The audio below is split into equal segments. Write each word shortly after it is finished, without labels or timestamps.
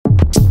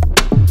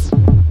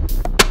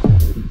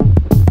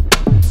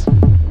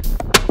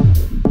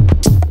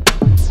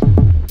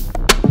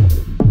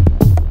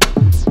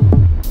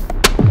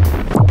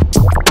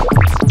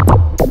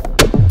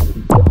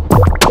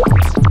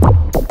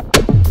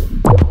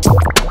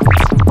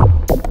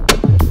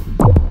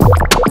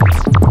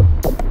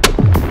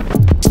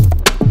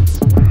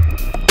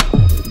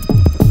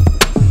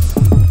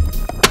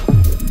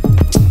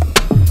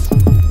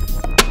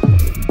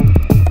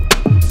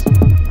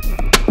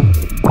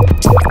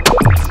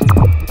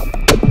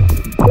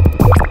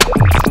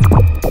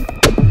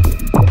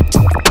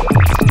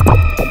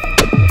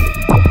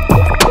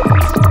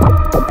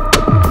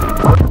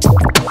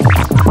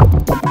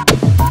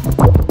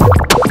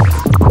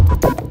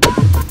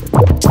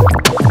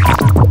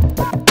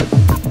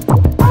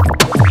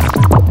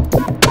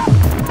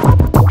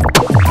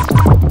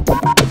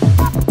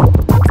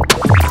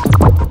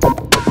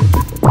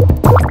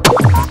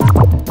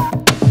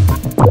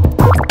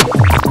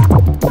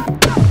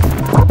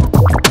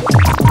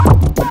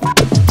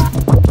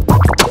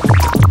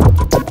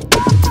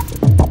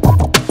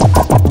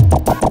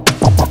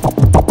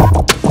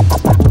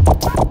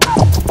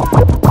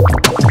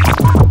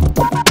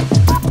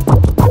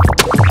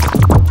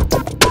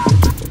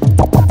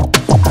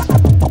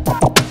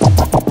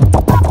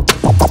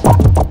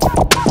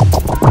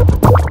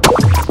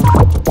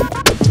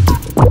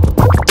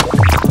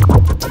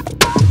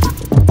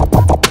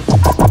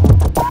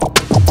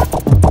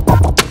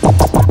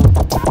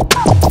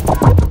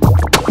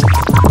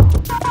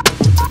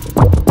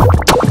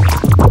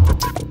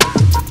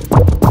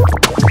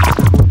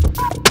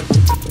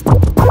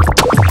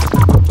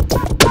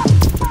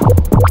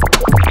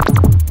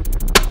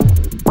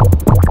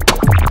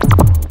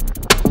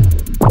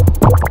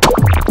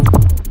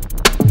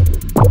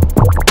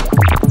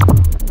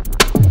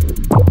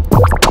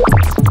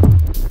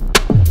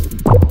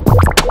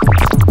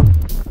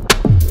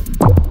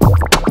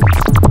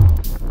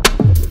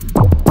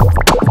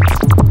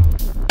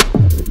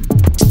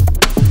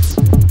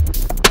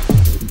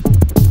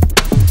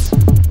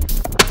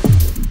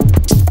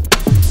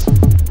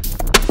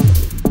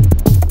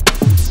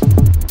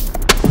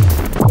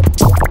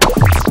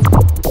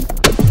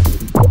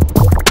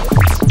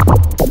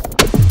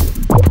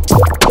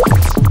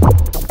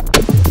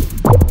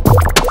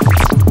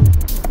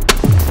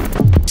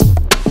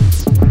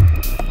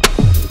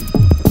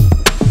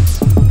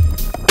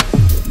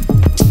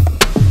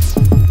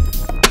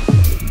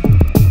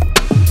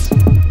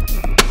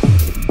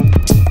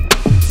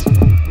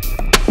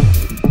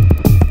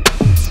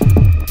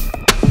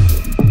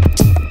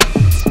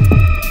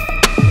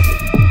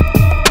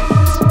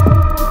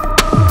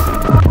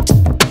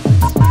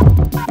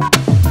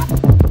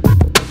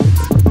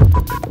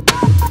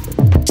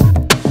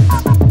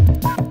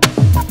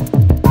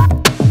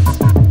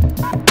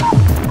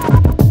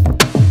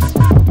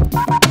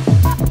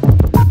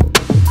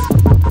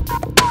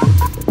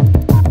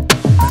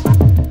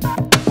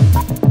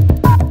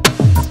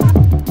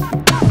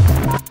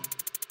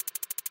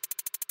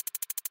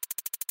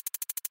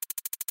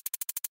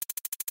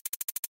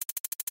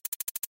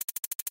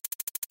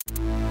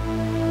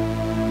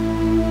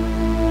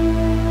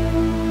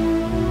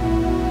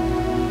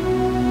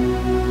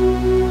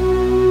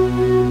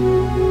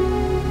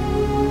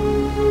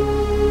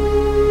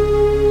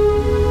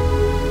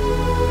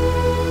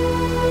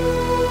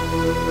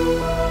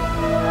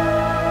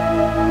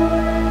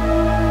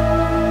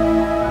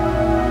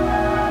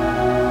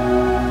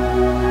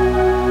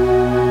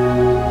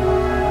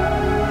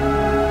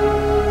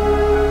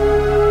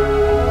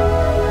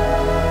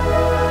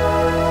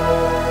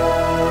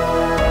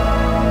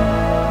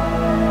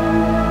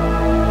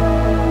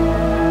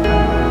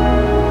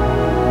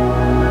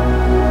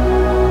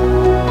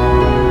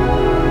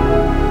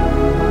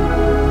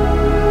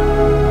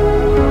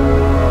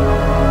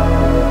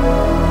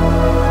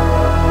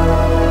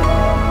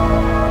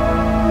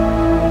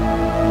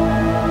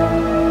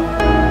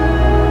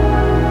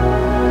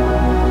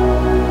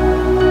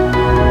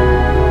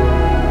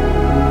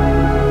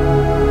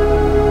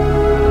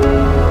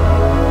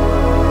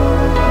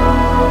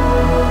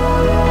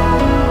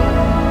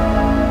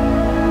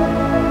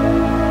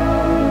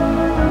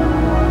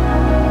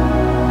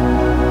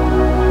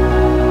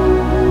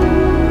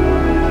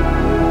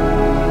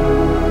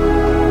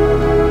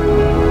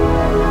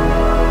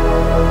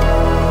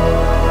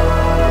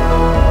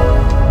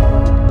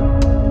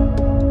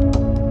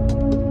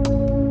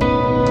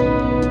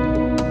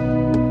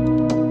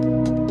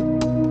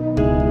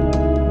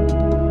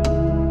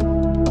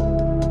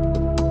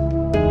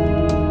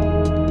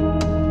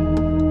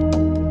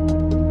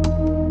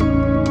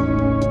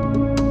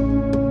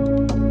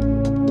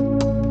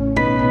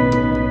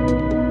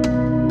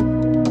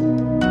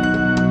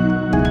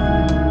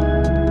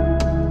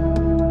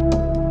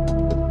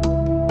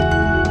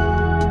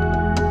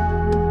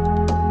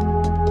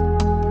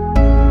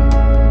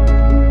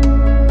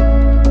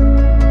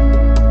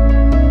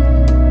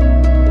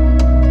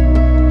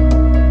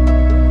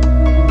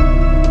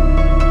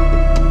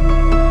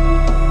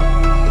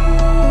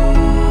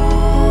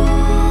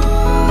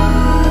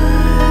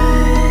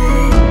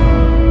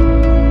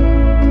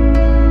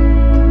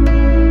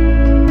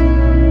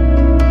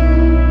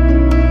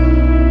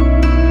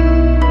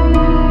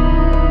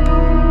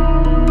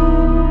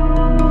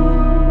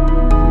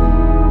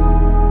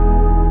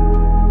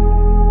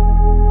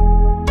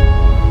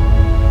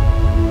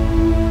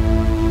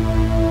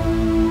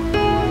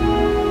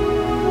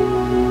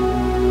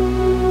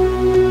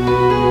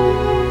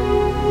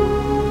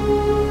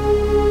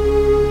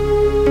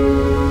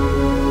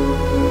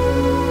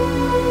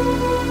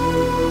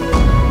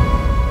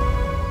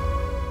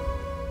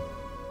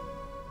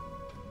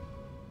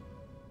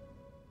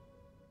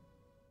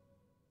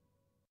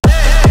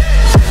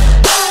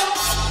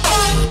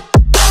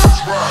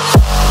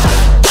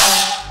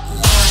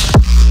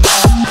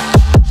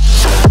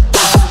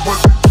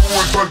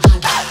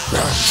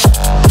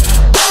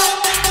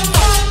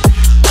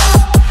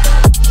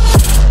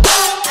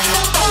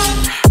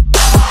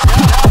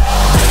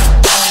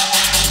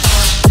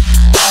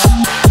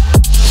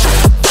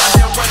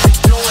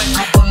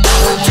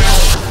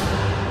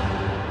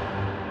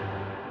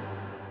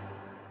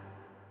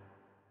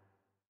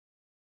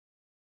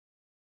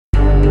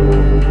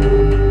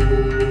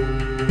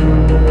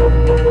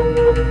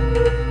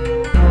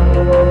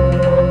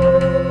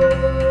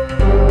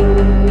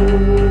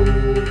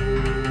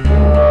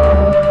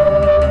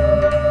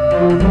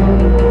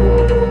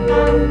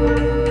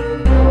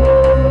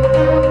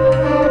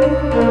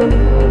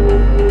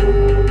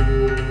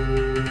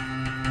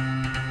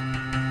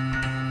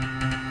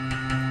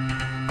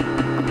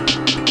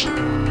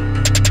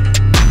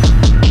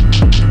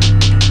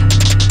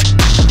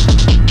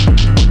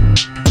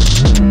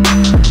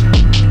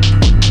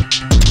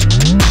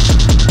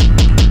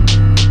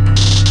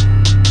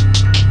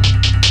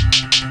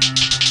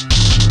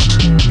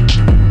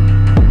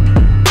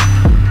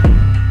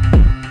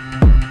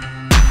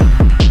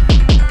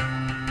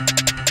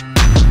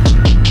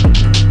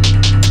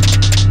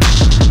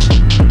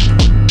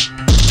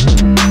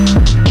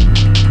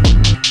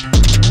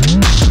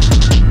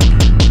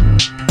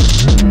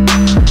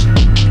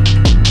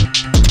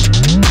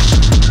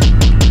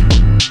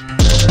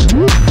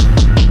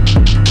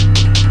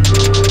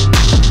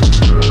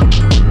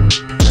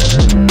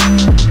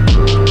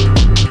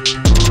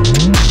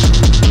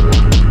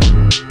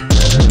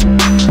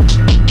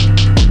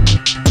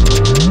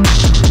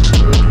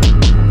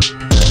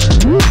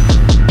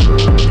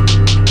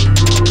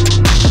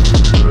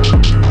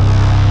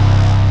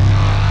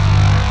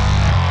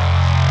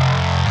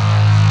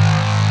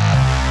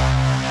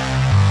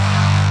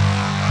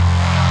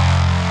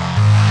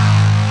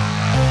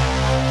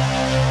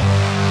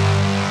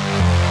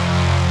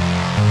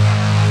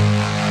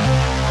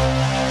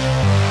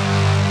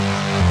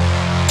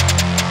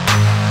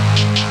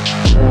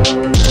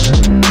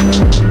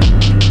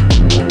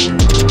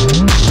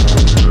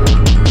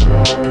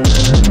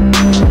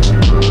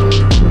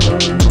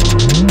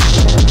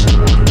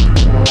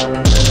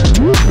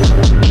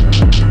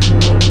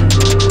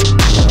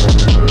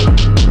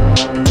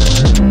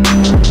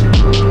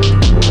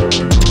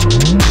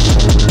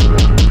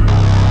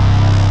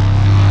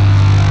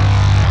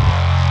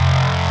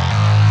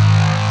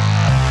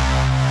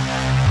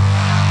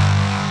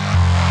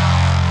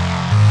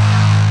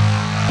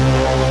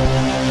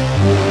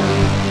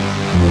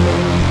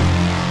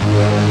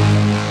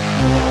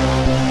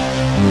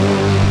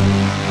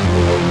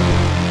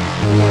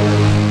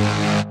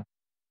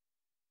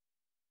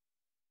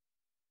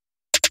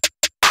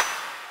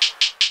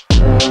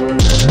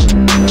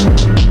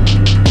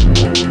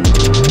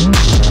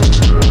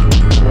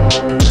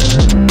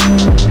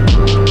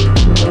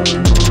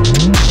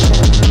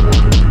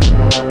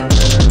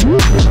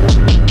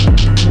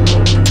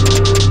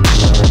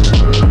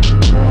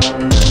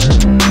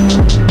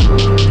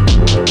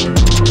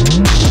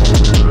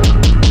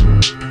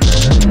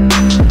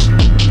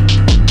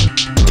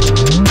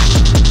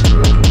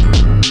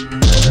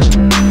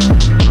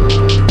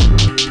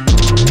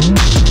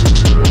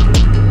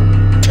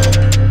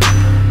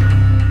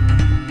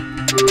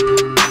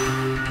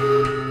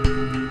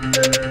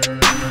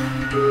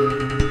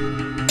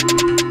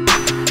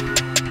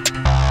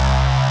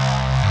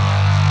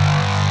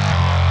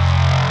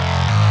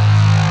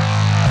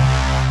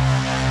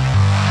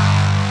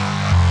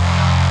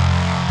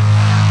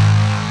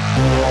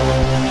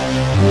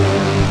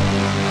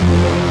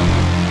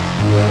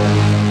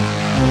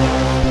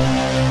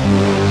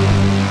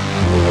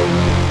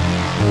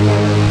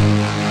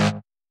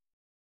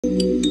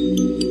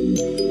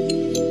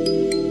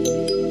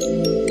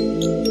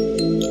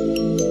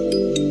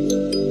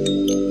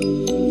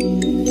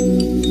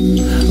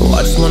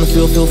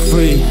wanna feel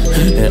free,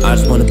 and I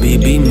just wanna be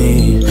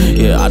me.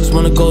 Yeah, I just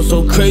wanna go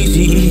so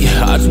crazy.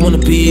 Yeah, I just wanna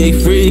be a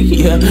freak.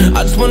 Yeah,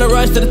 I just wanna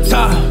rise to the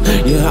top.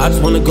 Yeah, I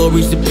just wanna go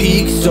reach the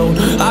peak. So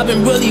I've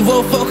been really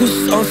well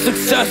focused on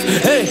success.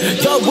 Hey,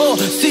 y'all will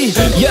see.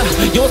 Yeah,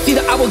 you'll see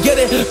that I will get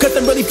it, cause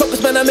I'm really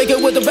focused, man. I make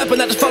it with the rap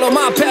and I just follow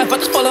my path. I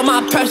just follow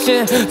my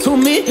passion. To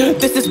me,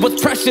 this is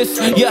what's precious.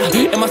 Yeah,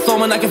 in my soul,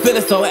 man, I can feel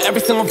it. So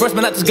every single verse,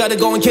 man, I just gotta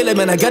go and kill it,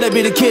 man. I gotta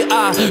be the kid.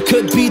 I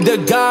could be the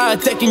guy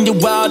taking you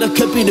wild. I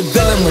could be the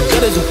villain, but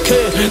that is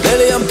okay.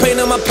 Lately I'm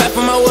painting my path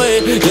on my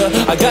way. Yeah,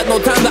 I got no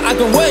time that I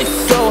can waste.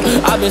 So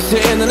I've been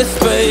sitting in the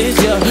space,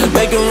 yeah,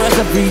 making rest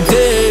every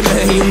day,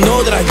 man. You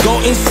know that I go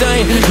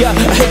insane. Yeah,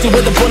 I hit you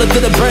with a bullet to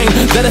the brain.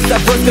 Let us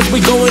stop first, cause we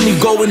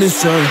going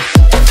insane.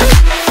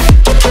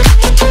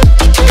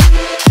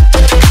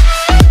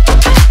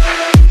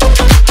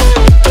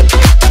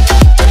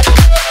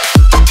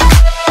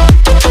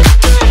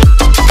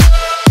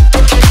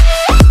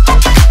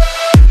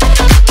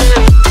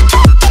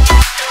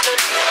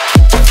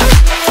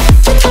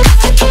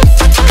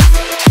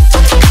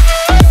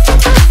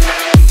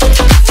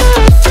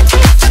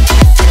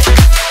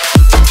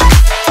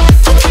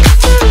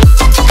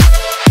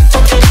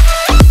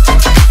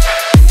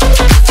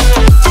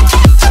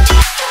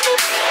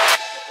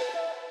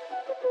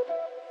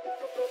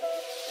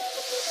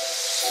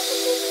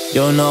 You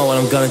don't know what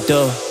I'm gonna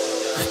do.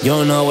 You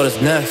don't know what is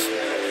next.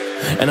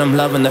 And I'm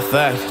loving the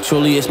fact,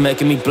 truly it's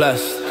making me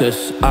blessed.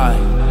 Cause I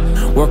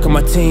work on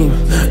my team,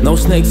 no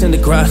snakes in the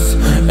grass.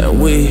 And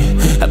we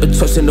have been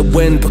tossing the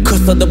wind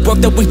because of the work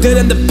that we did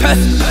in the past.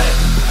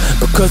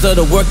 Because of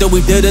the work that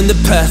we did in the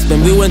past.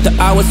 Man, we went to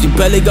hours, you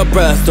barely got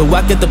rest. So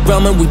I get the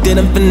realm and we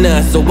didn't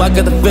finesse. So I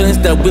got the feelings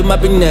that we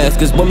might be next.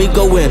 Cause when we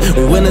go in,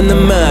 we win in the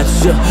match.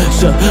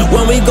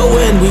 When we go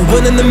in, we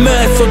win in the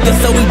match. So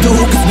that's how we do,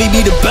 cause we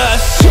be the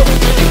best.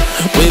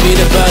 We be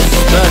the best,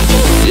 best.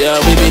 Yeah,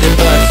 we be the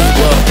best.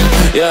 Whoa.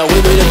 Yeah, we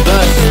be the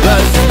best,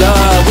 best.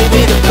 We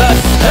be the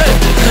best. Hey,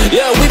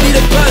 yeah, we be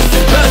the best,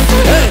 best.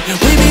 Hey,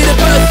 we be the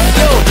best.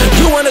 Yo,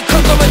 you wanna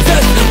come on a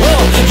test? Whoa,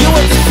 you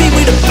want to see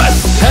we the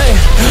best? Hey,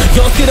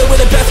 you don't see that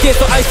we're the best kid,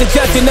 so I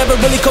suggest you never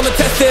really come and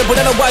test it.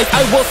 But otherwise,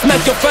 I will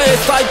smack your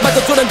face like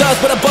Michael Jordan does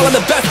with a ball in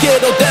the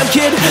basket. Oh damn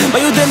kid, but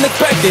you didn't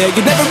expect it.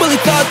 You never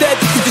really thought that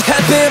this could just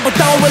happen. But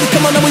now really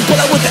come on and we pull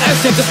out with the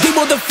action. Cause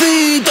people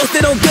defeat those they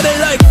don't get it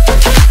like.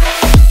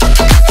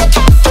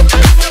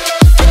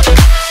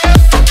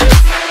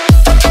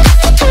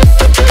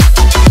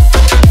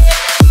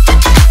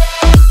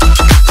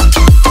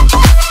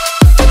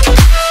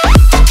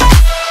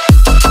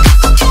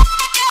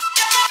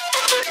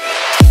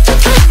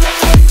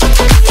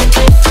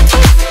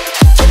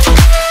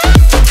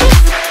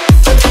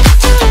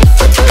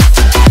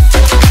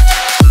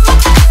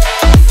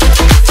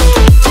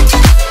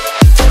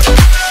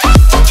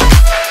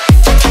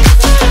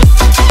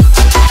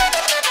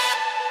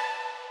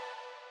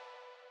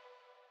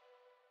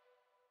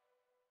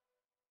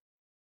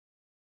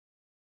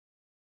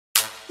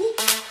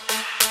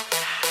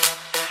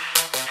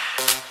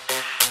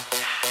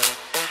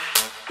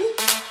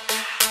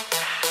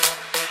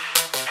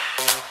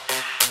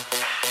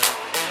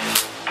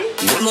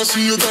 When I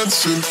see you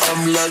dancing,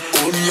 I'm like,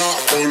 hola,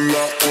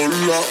 hola,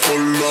 hola,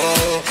 hola.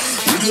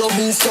 With your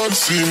move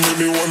fancy, make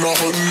me wanna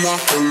hola,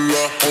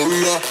 hola,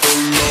 hola,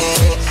 hola.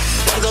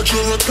 I got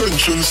your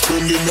attention,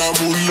 spending that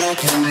moolah,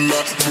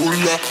 moolah,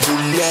 moolah,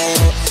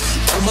 moolah.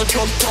 I'm a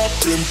jump up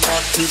in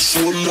pocket,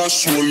 swola,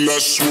 swola,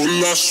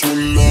 swola,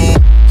 swola.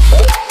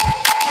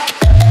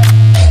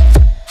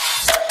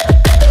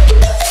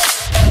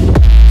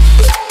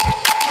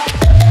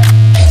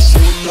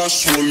 Swola,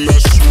 swola,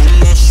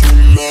 swola,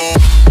 swola.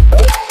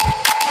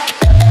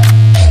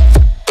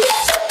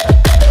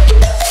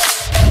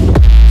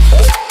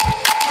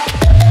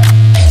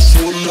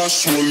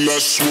 Swola,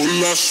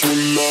 swola,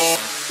 swola.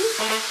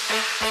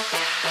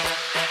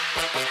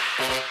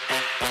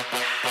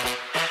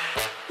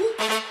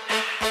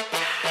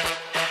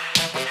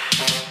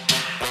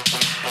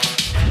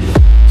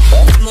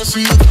 When I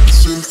see you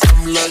dancing, I'm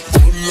like,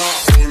 hola,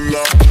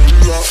 hola,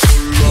 hola,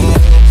 hola.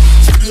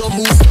 See your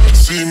move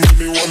fancy, make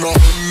me wanna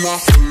hola,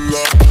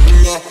 hola,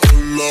 hola,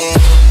 hola.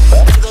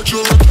 I got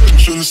your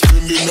attention,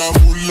 spending that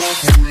moolah,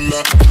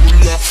 moolah,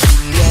 moolah,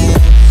 moolah.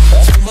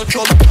 I'm a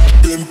drop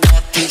up in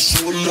pocket,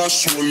 swola,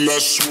 swola,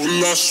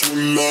 swola,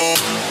 swola.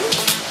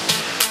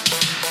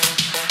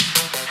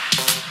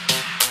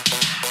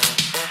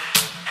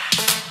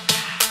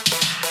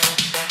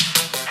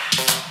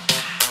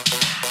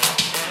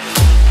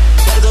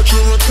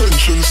 Your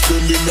attention,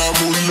 spending that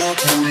moolah,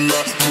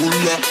 moolah,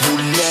 moolah,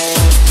 moolah.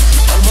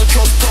 I'm a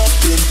drop top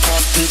in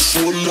pocket,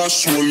 swola,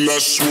 swola,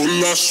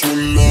 swola,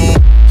 swola.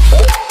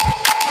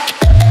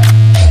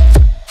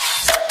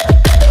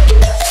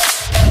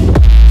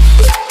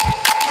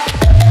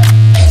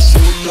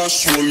 Swola,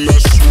 swola,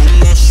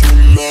 swola,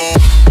 swola.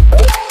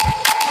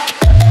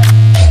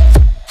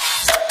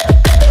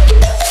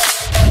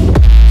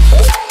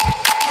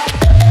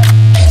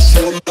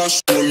 Swola,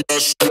 swola,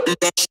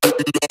 swola,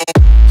 swola.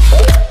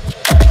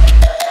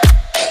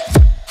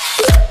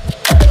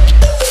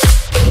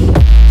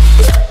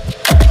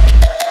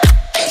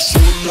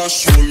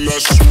 swola,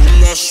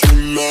 swola,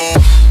 swola.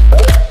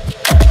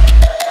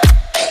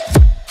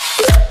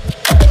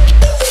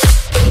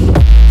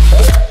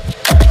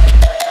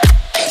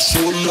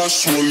 Swola,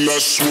 swola,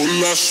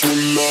 swola,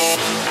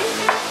 swola.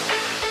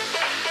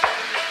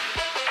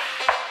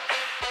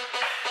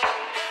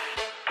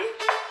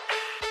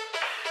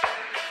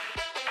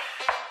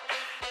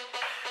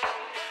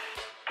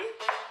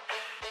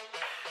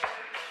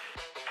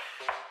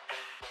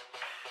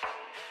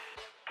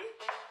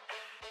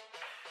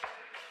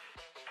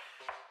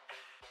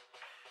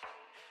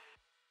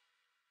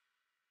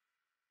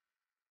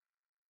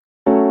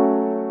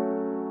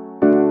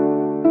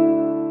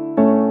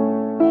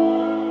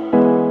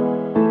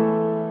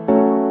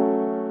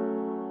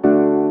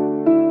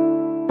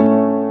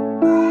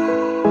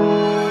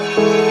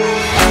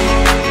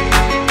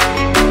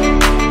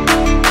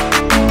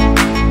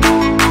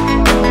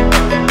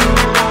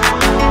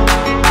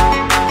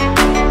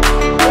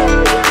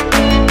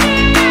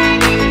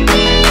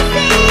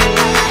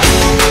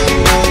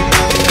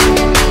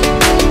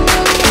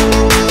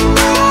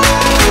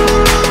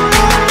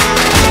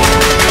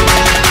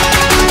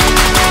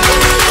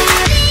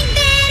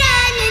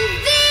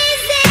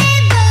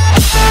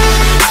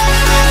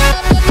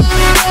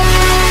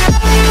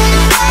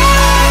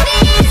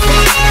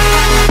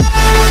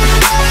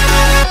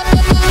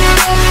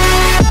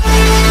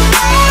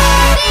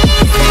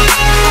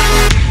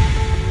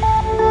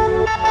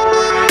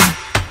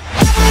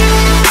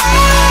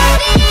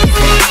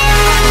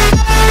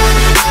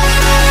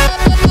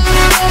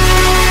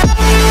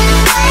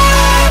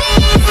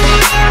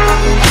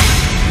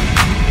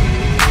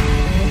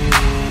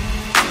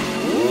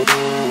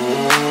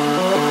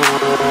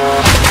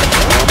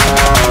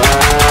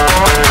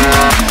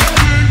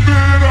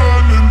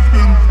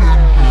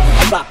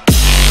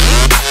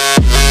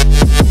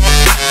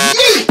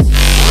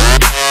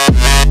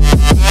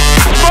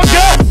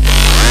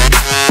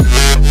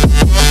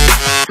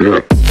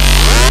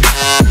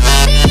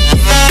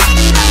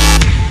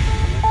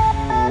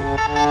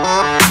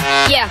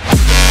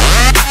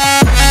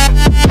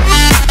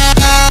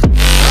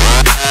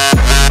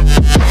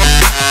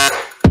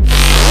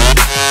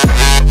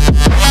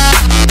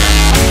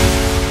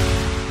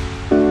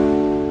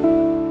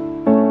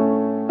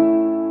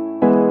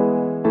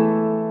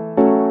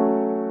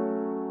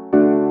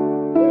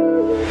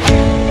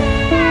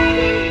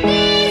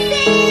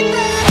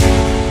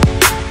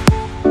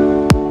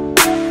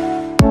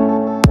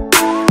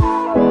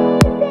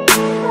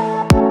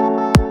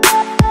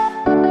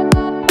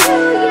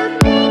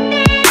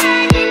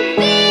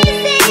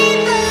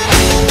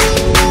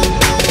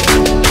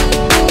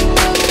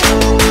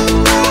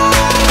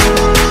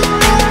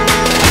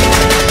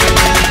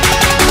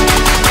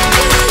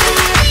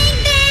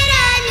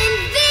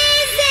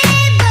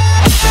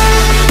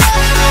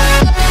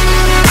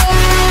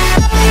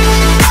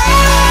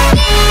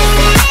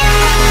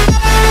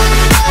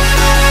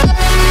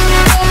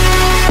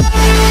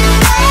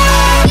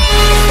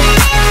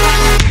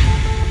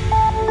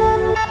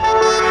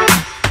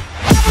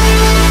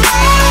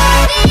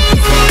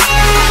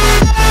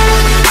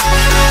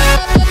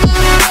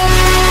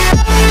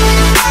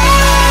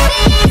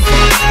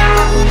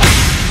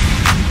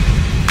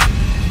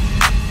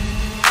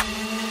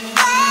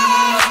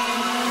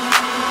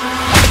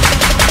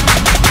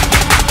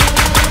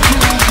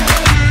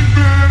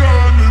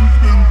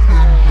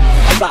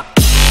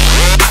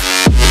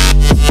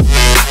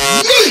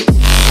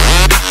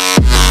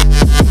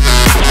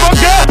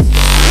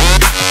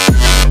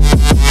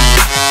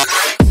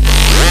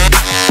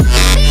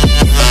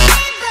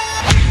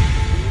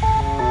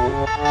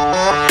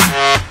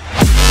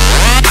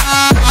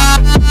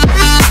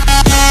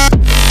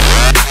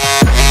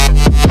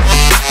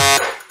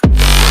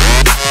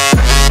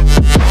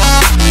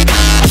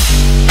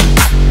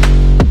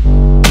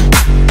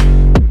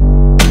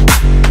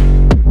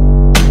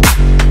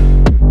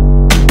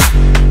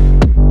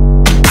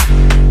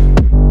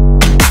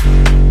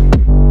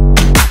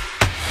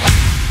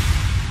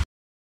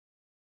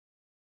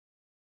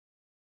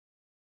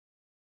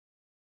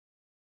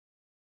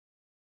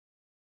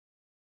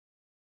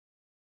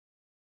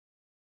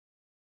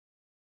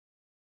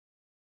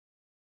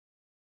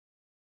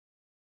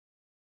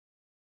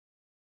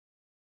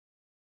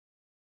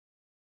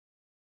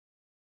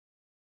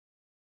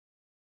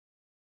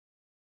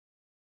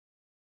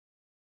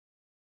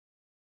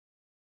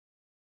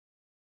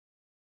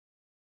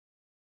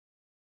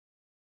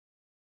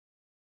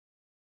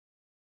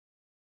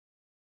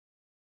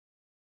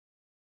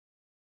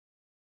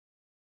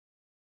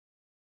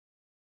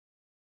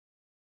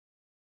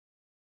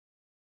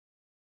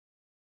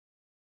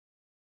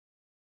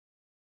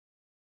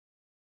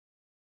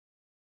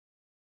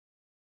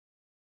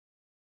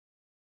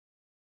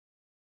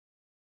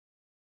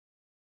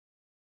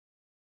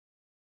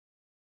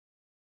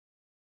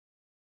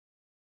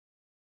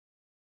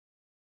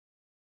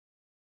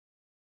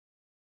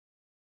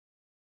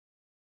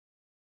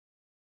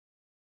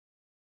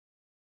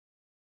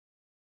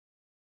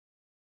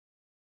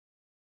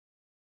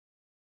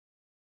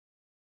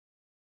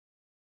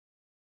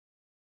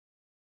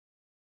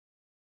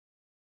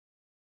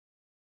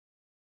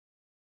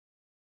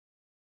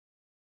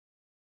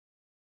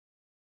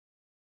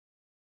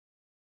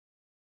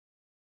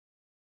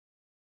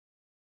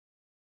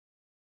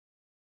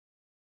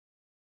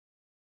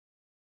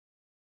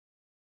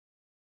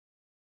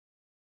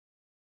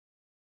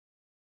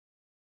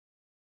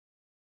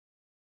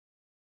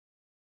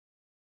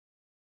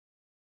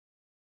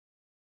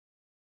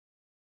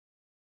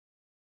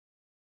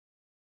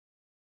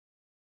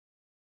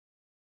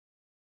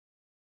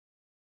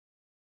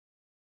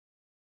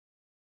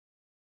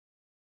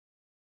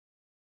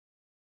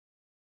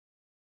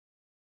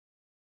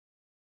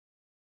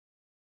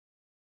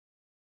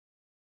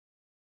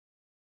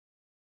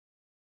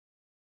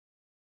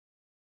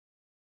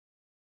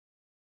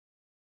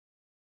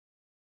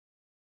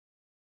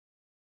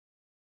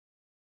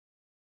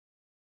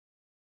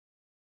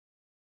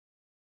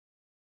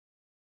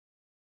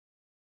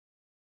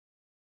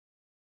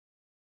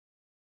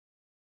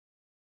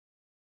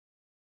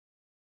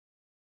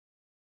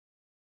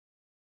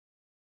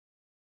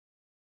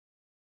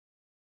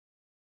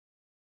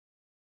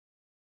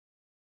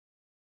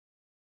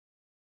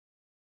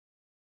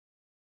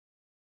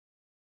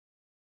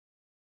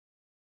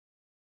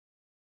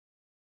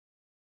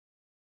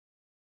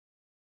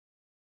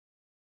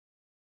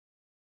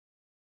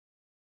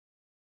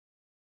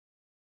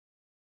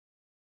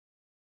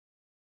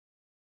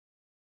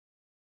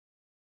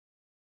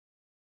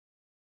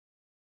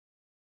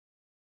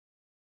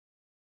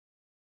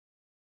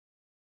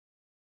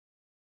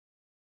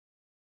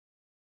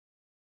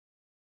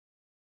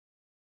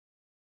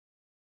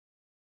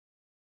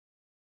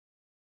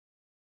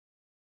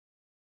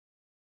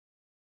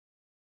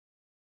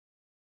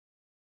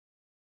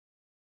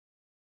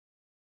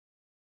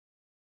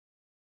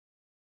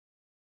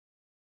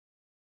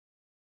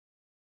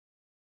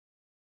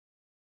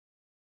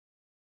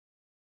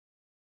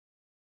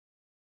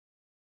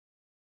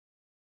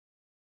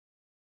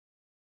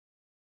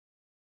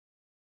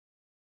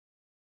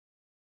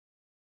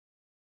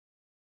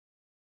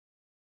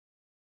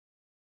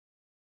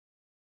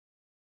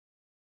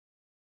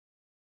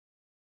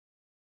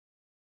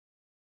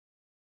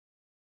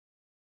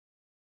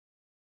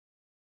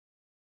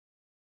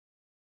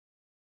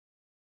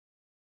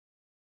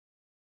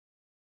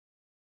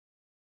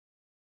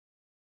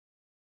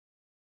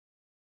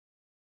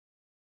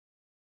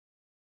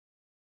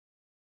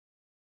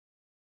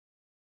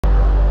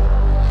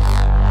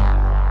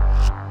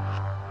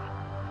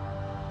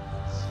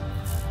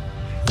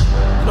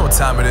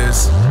 time it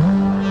is.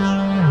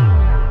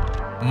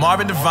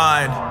 Marvin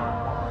Devine,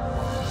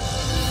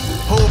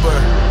 Huber,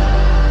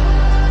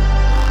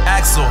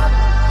 Axel,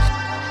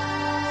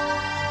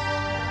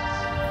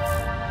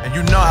 and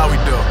you know how we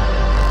do.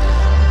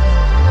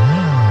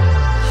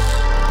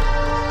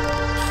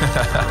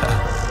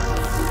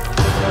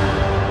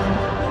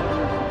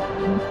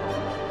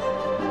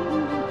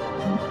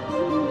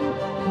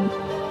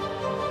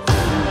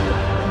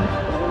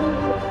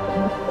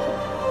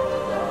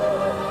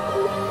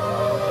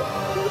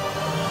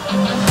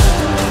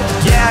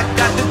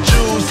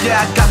 Yeah,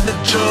 I got the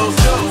juice.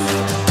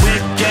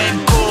 Whip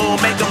game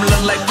cool, make them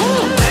look like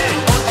cool.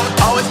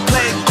 Always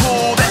play it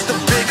cool, that's the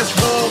biggest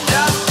rule.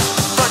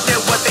 Forget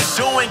what they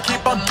doing,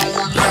 keep on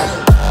doing.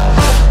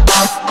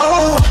 Let's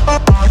go.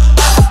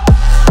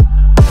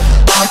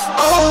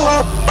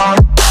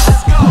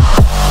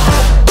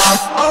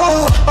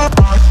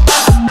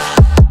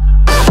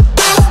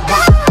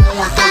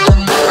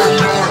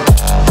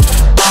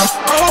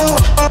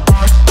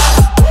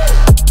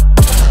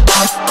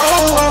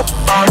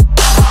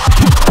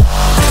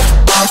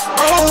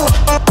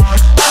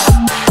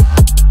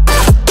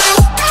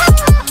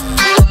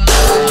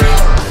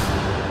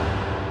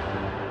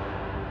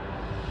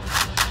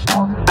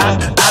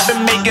 I've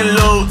been making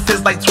loot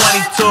since like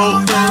 22.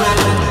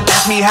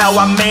 Ask me how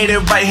I made it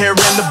right here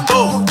in the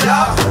booth.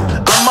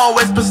 I'm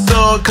always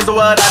pursued cause of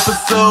what I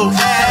pursue.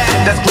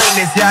 That's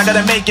greatness, yeah, I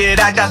gotta make it,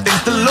 I got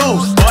things to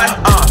lose. Boy,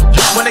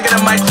 just wanna get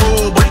in my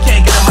crew, but you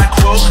can't get in my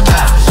crew.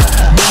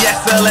 Me,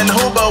 XL and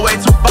Huber, way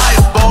too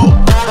fireable.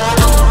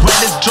 When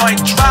this joint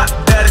drop,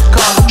 better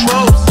call the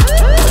troops.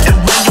 And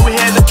when you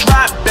hear the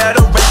drop, better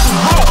raise the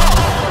roof.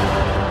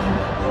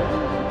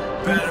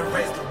 Better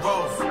raise the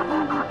roof.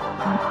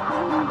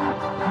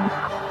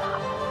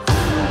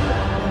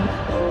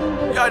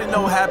 You already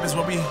know what happens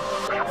when we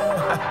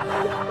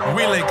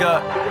link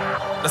up.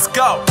 Let's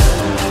go.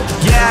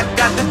 Yeah, I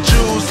got the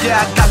juice.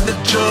 Yeah, I got the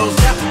juice.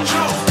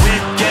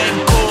 Whip game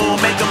cool,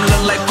 make them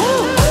look like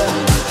cool.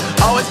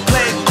 Always play